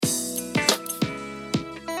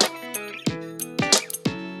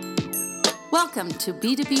Welcome to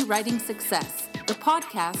B2B Writing Success, the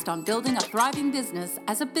podcast on building a thriving business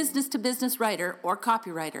as a business-to-business writer or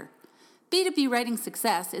copywriter. B2B Writing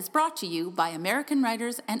Success is brought to you by American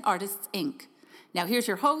Writers and Artists, Inc. Now here's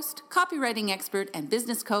your host, copywriting expert and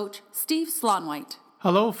business coach, Steve Slaunwhite.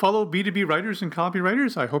 Hello, fellow B2B writers and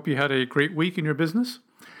copywriters. I hope you had a great week in your business.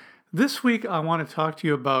 This week, I want to talk to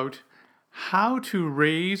you about how to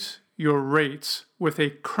raise your rates with a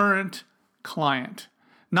current client.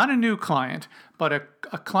 Not a new client, but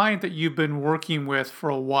a client that you've been working with for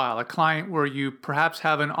a while, a client where you perhaps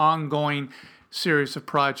have an ongoing series of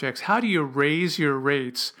projects. How do you raise your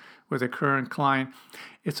rates with a current client?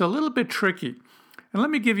 It's a little bit tricky. And let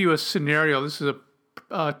me give you a scenario. This is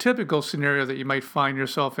a typical scenario that you might find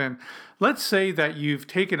yourself in. Let's say that you've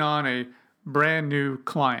taken on a brand new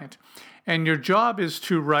client, and your job is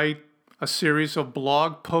to write a series of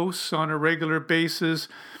blog posts on a regular basis,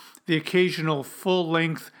 the occasional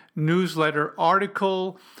full-length newsletter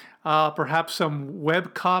article, perhaps some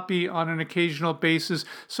web copy on an occasional basis.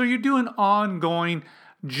 So you're doing ongoing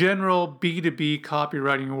general B2B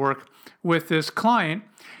copywriting work with this client,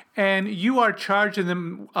 and you are charging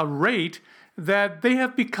them a rate that they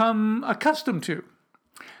have become accustomed to.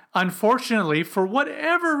 Unfortunately, for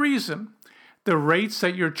whatever reason, the rates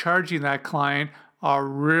that you're charging that client are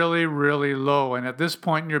really, really low. And at this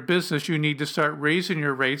point in your business, you need to start raising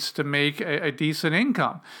your rates to make a decent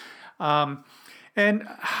income. And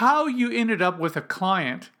how you ended up with a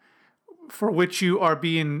client for which you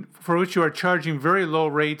are charging very low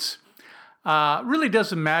rates really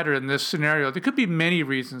doesn't matter in this scenario. There could be many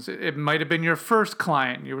reasons. It might have been your first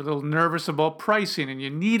client. You were a little nervous about pricing and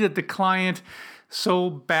you needed the client so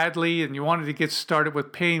badly and you wanted to get started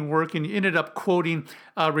with paying work and you ended up quoting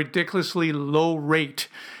a ridiculously low rate.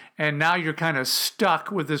 And now you're kind of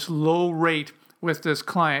stuck with this low rate with this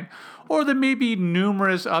client. Or there may be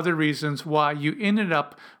numerous other reasons why you ended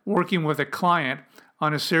up working with a client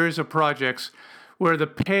on a series of projects where the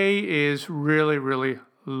pay is really, really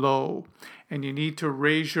low and you need to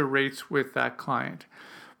raise your rates with that client.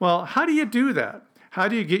 Well, how do you do that? How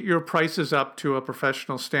do you get your prices up to a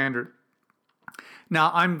professional standard? Now,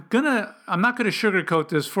 I'm not gonna sugarcoat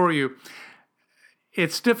this for you.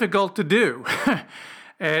 It's difficult to do.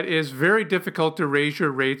 It is very difficult to raise your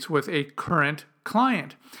rates with a current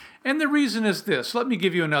client. And the reason is this. Let me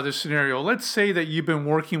give you another scenario. Let's say that you've been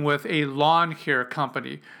working with a lawn care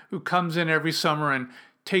company who comes in every summer and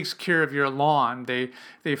takes care of your lawn.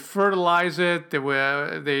 They fertilize it. They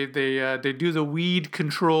do the weed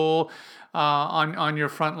control on your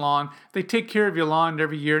front lawn. They take care of your lawn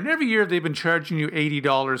every year, and every year they've been charging you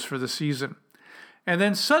 $80 for the season. And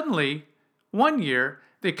then suddenly, one year,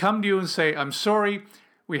 they come to you and say, "I'm sorry,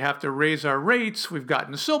 we have to raise our rates. We've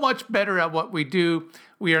gotten so much better at what we do.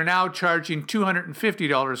 We are now charging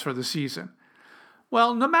 $250 for the season."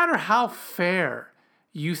 Well, no matter how fair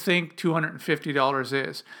you think $250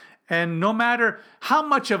 is, and no matter how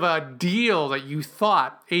much of a deal that you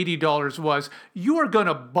thought $80 was, you are going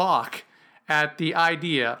to balk at the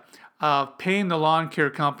idea of paying the lawn care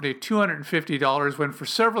company $250 when for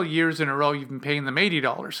several years in a row you've been paying them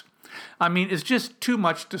 $80. I mean, it's just too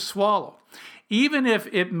much to swallow. Even if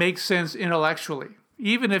it makes sense intellectually,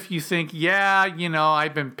 even if you think, yeah,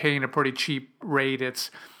 I've been paying a pretty cheap rate,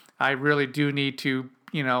 I really do need to,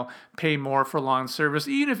 pay more for lawn service.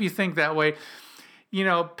 Even if you think that way,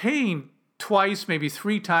 paying twice, maybe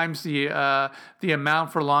three times the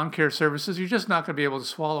amount for lawn care services, you're just not going to be able to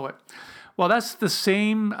swallow it. Well, that's the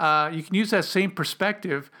same. You can use that same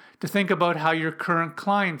perspective to think about how your current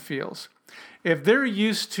client feels. If they're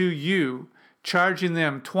used to you charging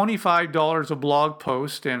them $25 a blog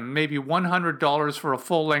post and maybe $100 for a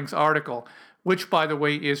full-length article, which, by the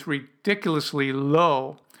way, is ridiculously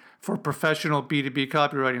low for professional B2B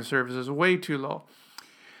copywriting services, way too low.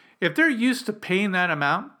 If they're used to paying that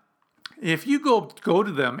amount, if you go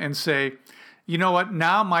to them and say, you know what,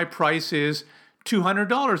 now my price is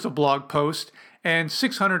 $200 a blog post and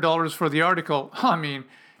 $600 for the article, I mean,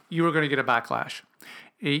 you are going to get a backlash.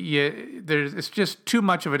 It's just too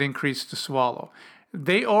much of an increase to swallow.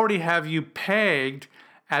 They already have you pegged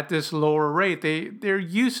at this lower rate. They're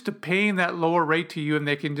used to paying that lower rate to you, and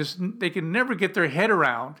they can never get their head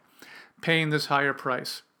around paying this higher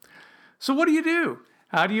price. So what do?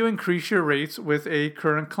 How do you increase your rates with a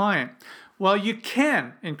current client? Well, you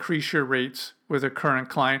can increase your rates with a current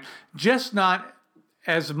client, just not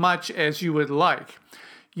as much as you would like.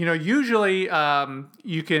 Usually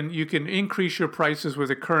you can increase your prices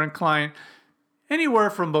with a current client anywhere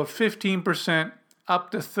from about 15%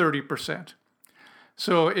 up to 30%.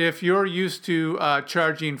 So if you're used to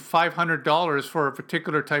charging $500 for a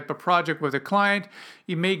particular type of project with a client,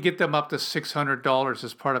 you may get them up to $600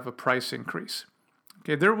 as part of a price increase.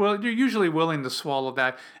 Okay, they're usually willing to swallow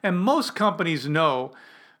that. And most companies know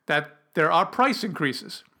that there are price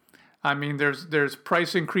increases. I mean, there's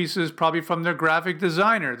price increases probably from their graphic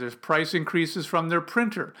designer. There's price increases from their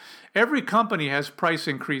printer. Every company has price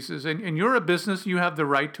increases. And you're a business, you have the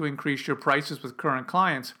right to increase your prices with current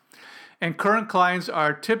clients. And current clients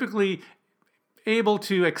are typically able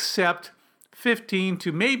to accept 15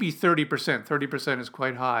 to maybe 30%. 30% is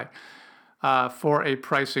quite high for a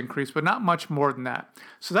price increase, but not much more than that.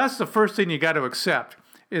 So that's the first thing you got to accept,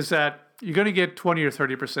 is that you're going to get 20 or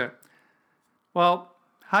 30%. Well,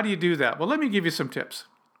 how do you do that? Well, let me give you some tips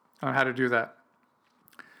on how to do that.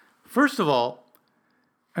 First of all,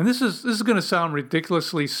 and this is going to sound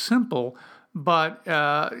ridiculously simple, but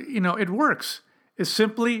it works. Is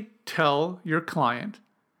simply tell your client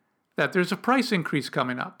that there's a price increase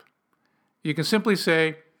coming up. You can simply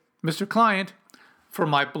say, Mr. Client, for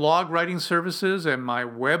my blog writing services and my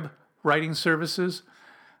web writing services,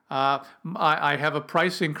 I have a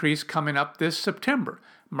price increase coming up this September.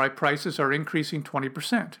 My prices are increasing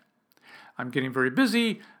 20%. I'm getting very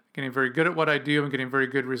busy, getting very good at what I do, and getting very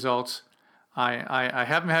good results. I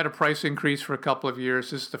haven't had a price increase for a couple of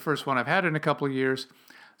years. This is the first one I've had in a couple of years.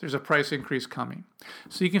 There's a price increase coming.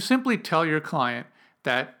 So you can simply tell your client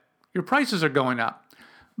that your prices are going up,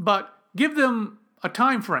 but give them a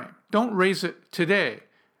time frame. Don't raise it today.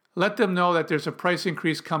 Let them know that there's a price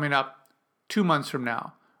increase coming up 2 months from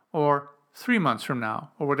now or 3 months from now,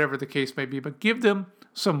 or whatever the case may be, but give them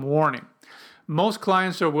some warning. Most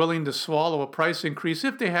clients are willing to swallow a price increase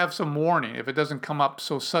if they have some warning, if it doesn't come up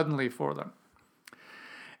so suddenly for them.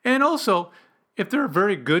 And also, if they're a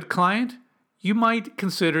very good client, you might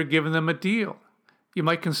consider giving them a deal. You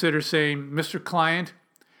might consider saying, Mr. Client,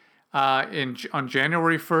 on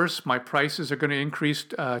January 1st, my prices are going to increase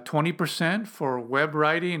 20% for web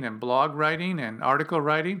writing and blog writing and article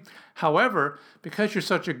writing. However, because you're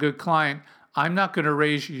such a good client, I'm not going to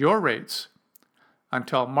raise your rates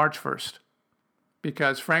until March 1st.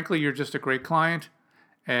 Because frankly, you're just a great client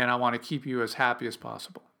and I want to keep you as happy as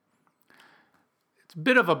possible. It's a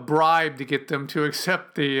bit of a bribe to get them to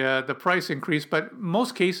accept the price increase, but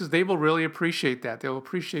most cases they will really appreciate that. They'll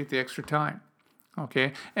appreciate the extra time.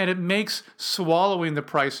 Okay, and it makes swallowing the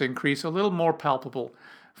price increase a little more palpable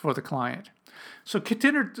for the client. So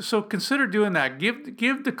consider doing that.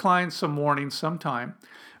 Give the client some warning, some time.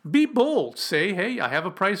 Be bold. Say, hey, I have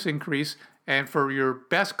a price increase, and for your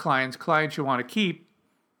best clients you want to keep,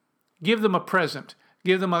 give them a present.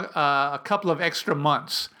 Give them a couple of extra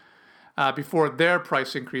months before their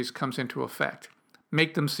price increase comes into effect.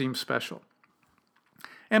 Make them seem special.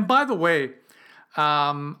 And by the way,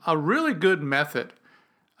 a really good method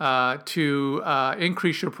to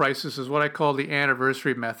increase your prices is what I call the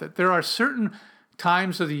anniversary method. There are certain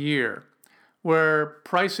times of the year where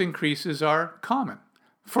price increases are common.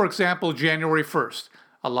 For example, January 1st.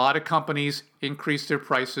 A lot of companies increase their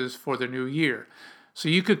prices for the new year. So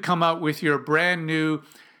you could come out with your brand new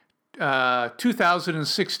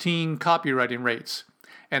 2016 copywriting rates,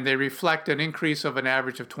 and they reflect an increase of an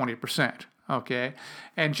average of 20%. Okay,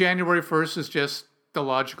 and January 1st is just the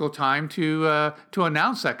logical time to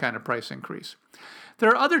announce that kind of price increase. There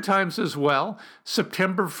are other times as well.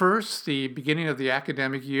 September 1st, the beginning of the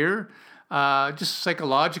academic year, just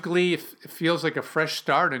psychologically, it feels like a fresh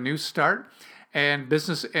start, a new start, and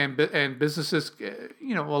businesses,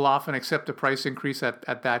 will often accept a price increase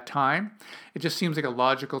at that time. It just seems like a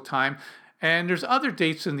logical time. And there's other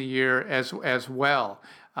dates in the year as well.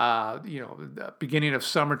 The beginning of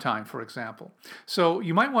summertime, for example. So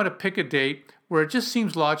you might want to pick a date where it just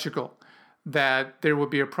seems logical that there will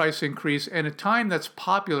be a price increase and a time that's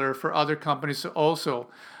popular for other companies to also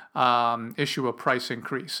issue a price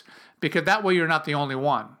increase. Because that way you're not the only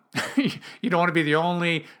one. You don't want to be the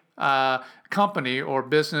only company or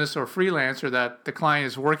business or freelancer that the client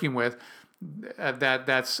is working with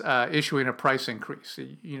that's issuing a price increase.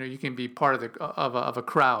 You can be part of a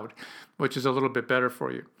crowd, which is a little bit better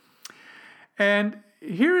for you. And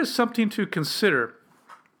here is something to consider,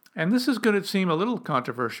 and this is going to seem a little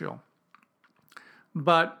controversial,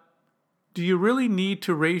 but do you really need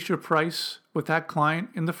to raise your price with that client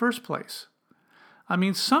in the first place? I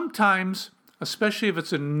mean, sometimes, especially if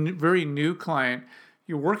it's a very new client,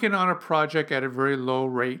 you're working on a project at a very low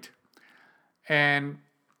rate, and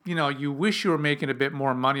you wish you were making a bit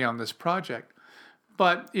more money on this project.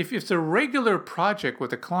 But if it's a regular project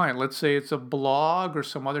with a client, let's say it's a blog or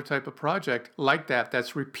some other type of project like that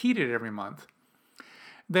that's repeated every month,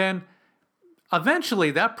 then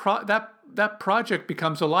eventually that that project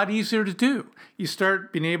becomes a lot easier to do. You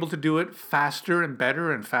start being able to do it faster and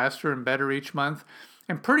better each month.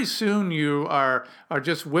 And pretty soon you are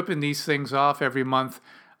just whipping these things off every month.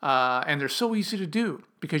 And they're so easy to do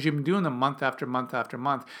because you've been doing them month after month after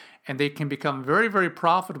month. And they can become very, very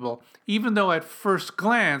profitable, even though at first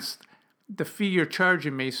glance, the fee you're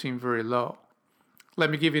charging may seem very low.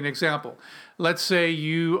 Let me give you an example. Let's say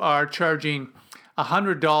you are charging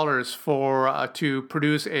 $100 for to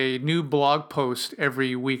produce a new blog post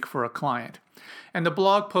every week for a client. And the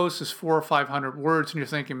blog post is 400 or 500 words, and you're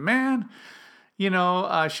thinking, man,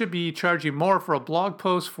 I should be charging more for a blog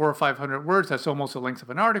post, 400 or 500 words. That's almost the length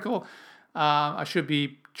of an article. I should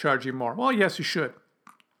be charging more. Well, yes, you should.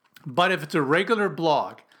 But if it's a regular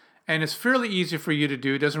blog and it's fairly easy for you to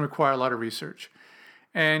do, it doesn't require a lot of research.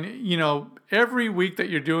 And, every week that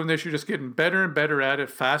you're doing this, you're just getting better and better at it,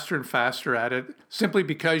 faster and faster at it, simply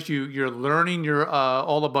because you're learning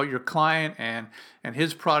all about your client and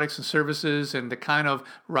his products and services and the kind of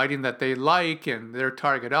writing that they like and their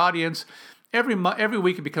target audience. Every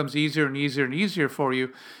week it becomes easier and easier and easier for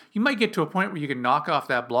you. You might get to a point where you can knock off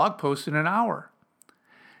that blog post in an hour.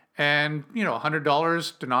 And,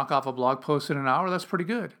 $100 to knock off a blog post in an hour, that's pretty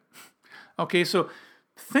good. Okay, so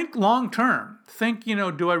think long term. Think,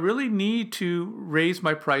 do I really need to raise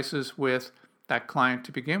my prices with that client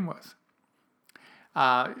to begin with?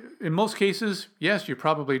 In most cases, yes, you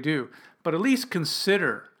probably do. But at least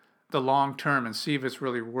consider the long term and see if it's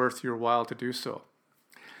really worth your while to do so.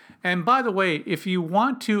 And by the way, if you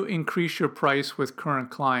want to increase your price with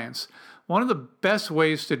current clients, one of the best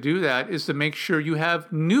ways to do that is to make sure you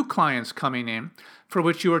have new clients coming in for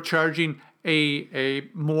which you are charging a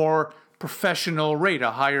more professional rate,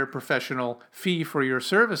 a higher professional fee for your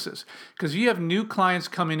services. Because if you have new clients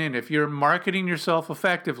coming in, if you're marketing yourself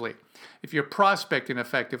effectively, if you're prospecting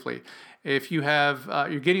effectively, if you have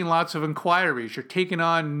you're getting lots of inquiries, you're taking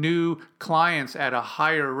on new clients at a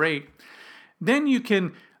higher rate, then you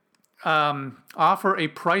can offer a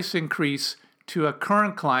price increase to a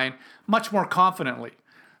current client much more confidently,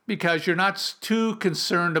 because you're not too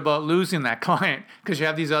concerned about losing that client because you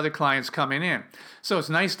have these other clients coming in. So it's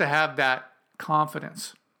nice to have that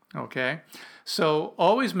confidence, okay? So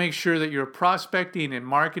always make sure that you're prospecting and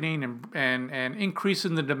marketing and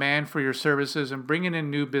increasing the demand for your services and bringing in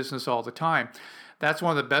new business all the time. That's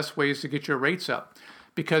one of the best ways to get your rates up,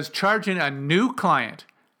 because charging a new client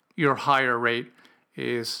your higher rate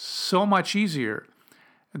is so much easier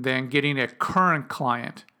than getting a current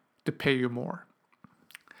client to pay you more.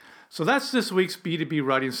 So that's this week's B2B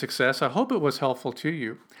Writing Success. I hope it was helpful to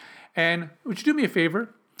you. And would you do me a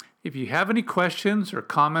favor? If you have any questions or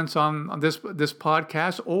comments on this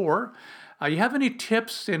podcast, or you have any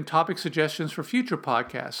tips and topic suggestions for future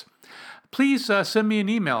podcasts, please send me an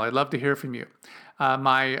email. I'd love to hear from you.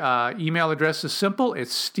 My email address is simple.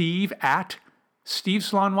 It's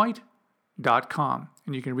steve@steveslaunwhite.com.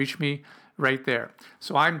 And you can reach me right there.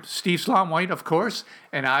 So I'm Steve Slaunwhite, of course,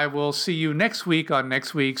 and I will see you next week on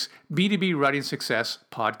next week's B2B Writing Success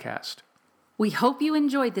podcast. We hope you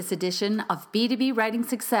enjoyed this edition of B2B Writing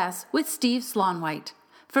Success with Steve Slaunwhite.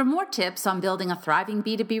 For more tips on building a thriving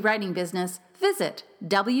B2B writing business, visit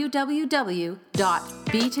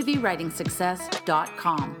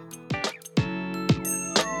www.b2bwritingsuccess.com.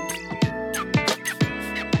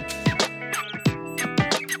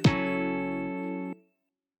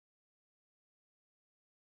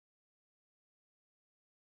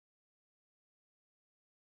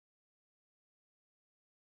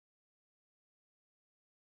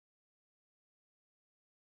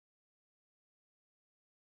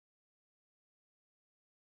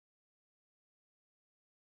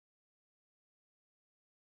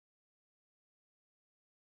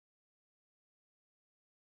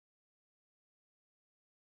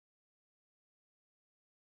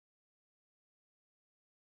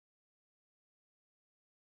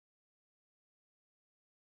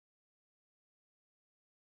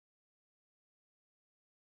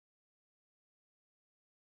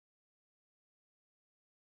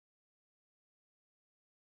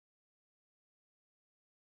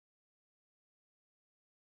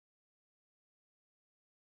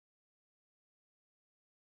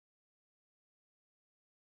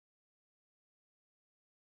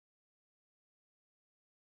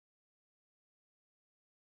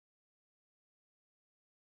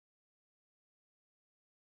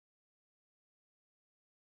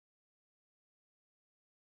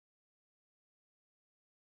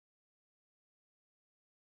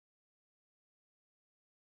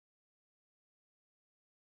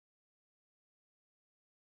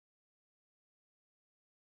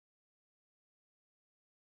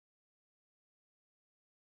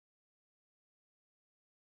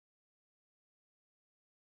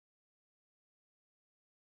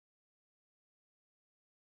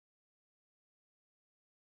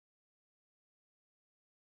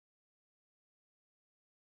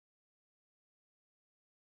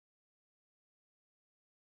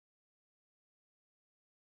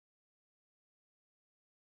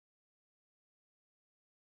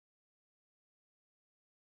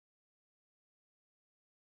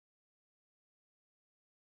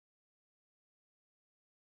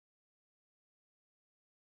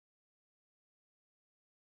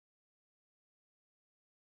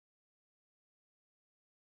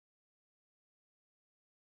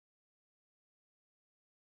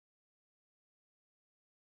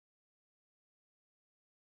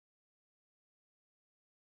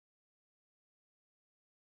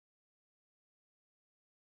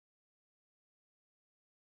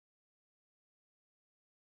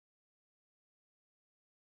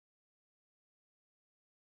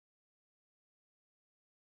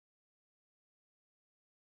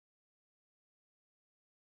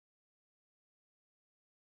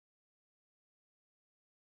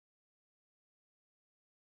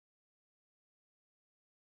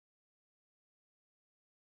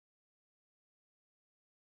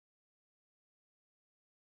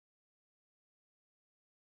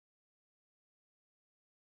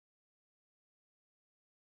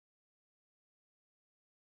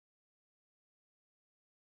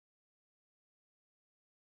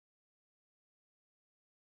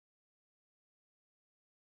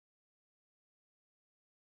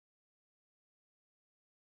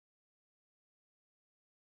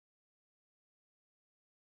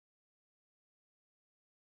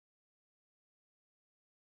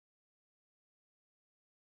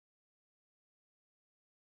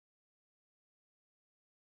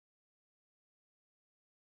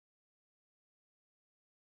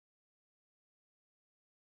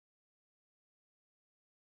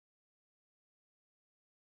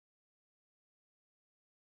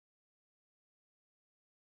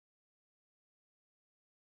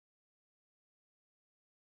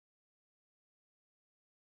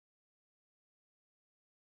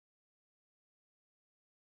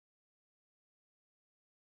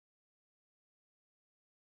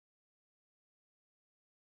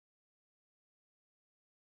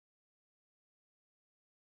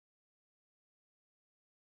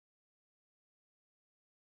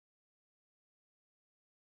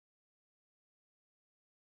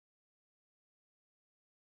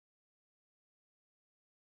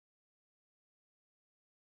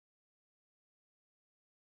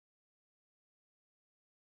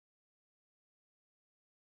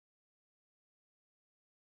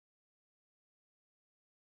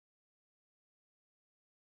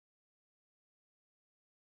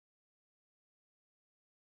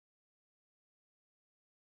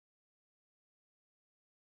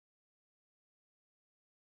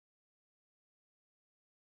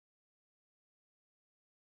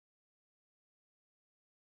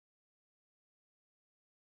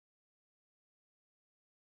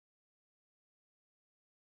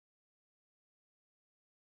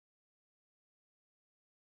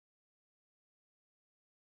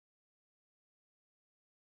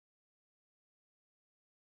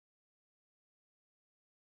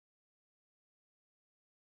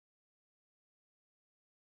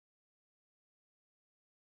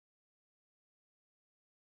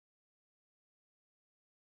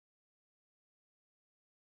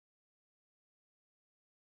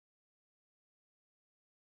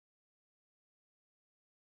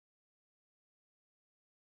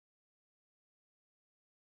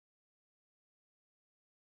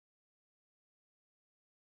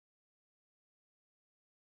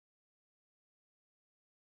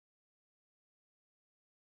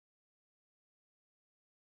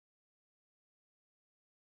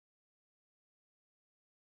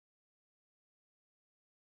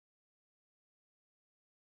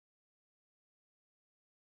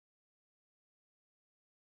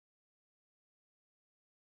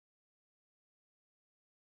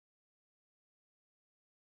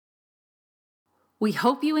 We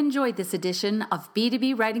hope you enjoyed this edition of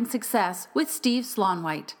B2B Writing Success with Steve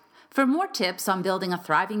Slaunwhite. For more tips on building a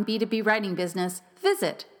thriving B2B writing business,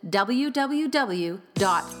 visit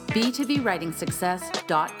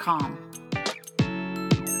www.b2bwritingsuccess.com.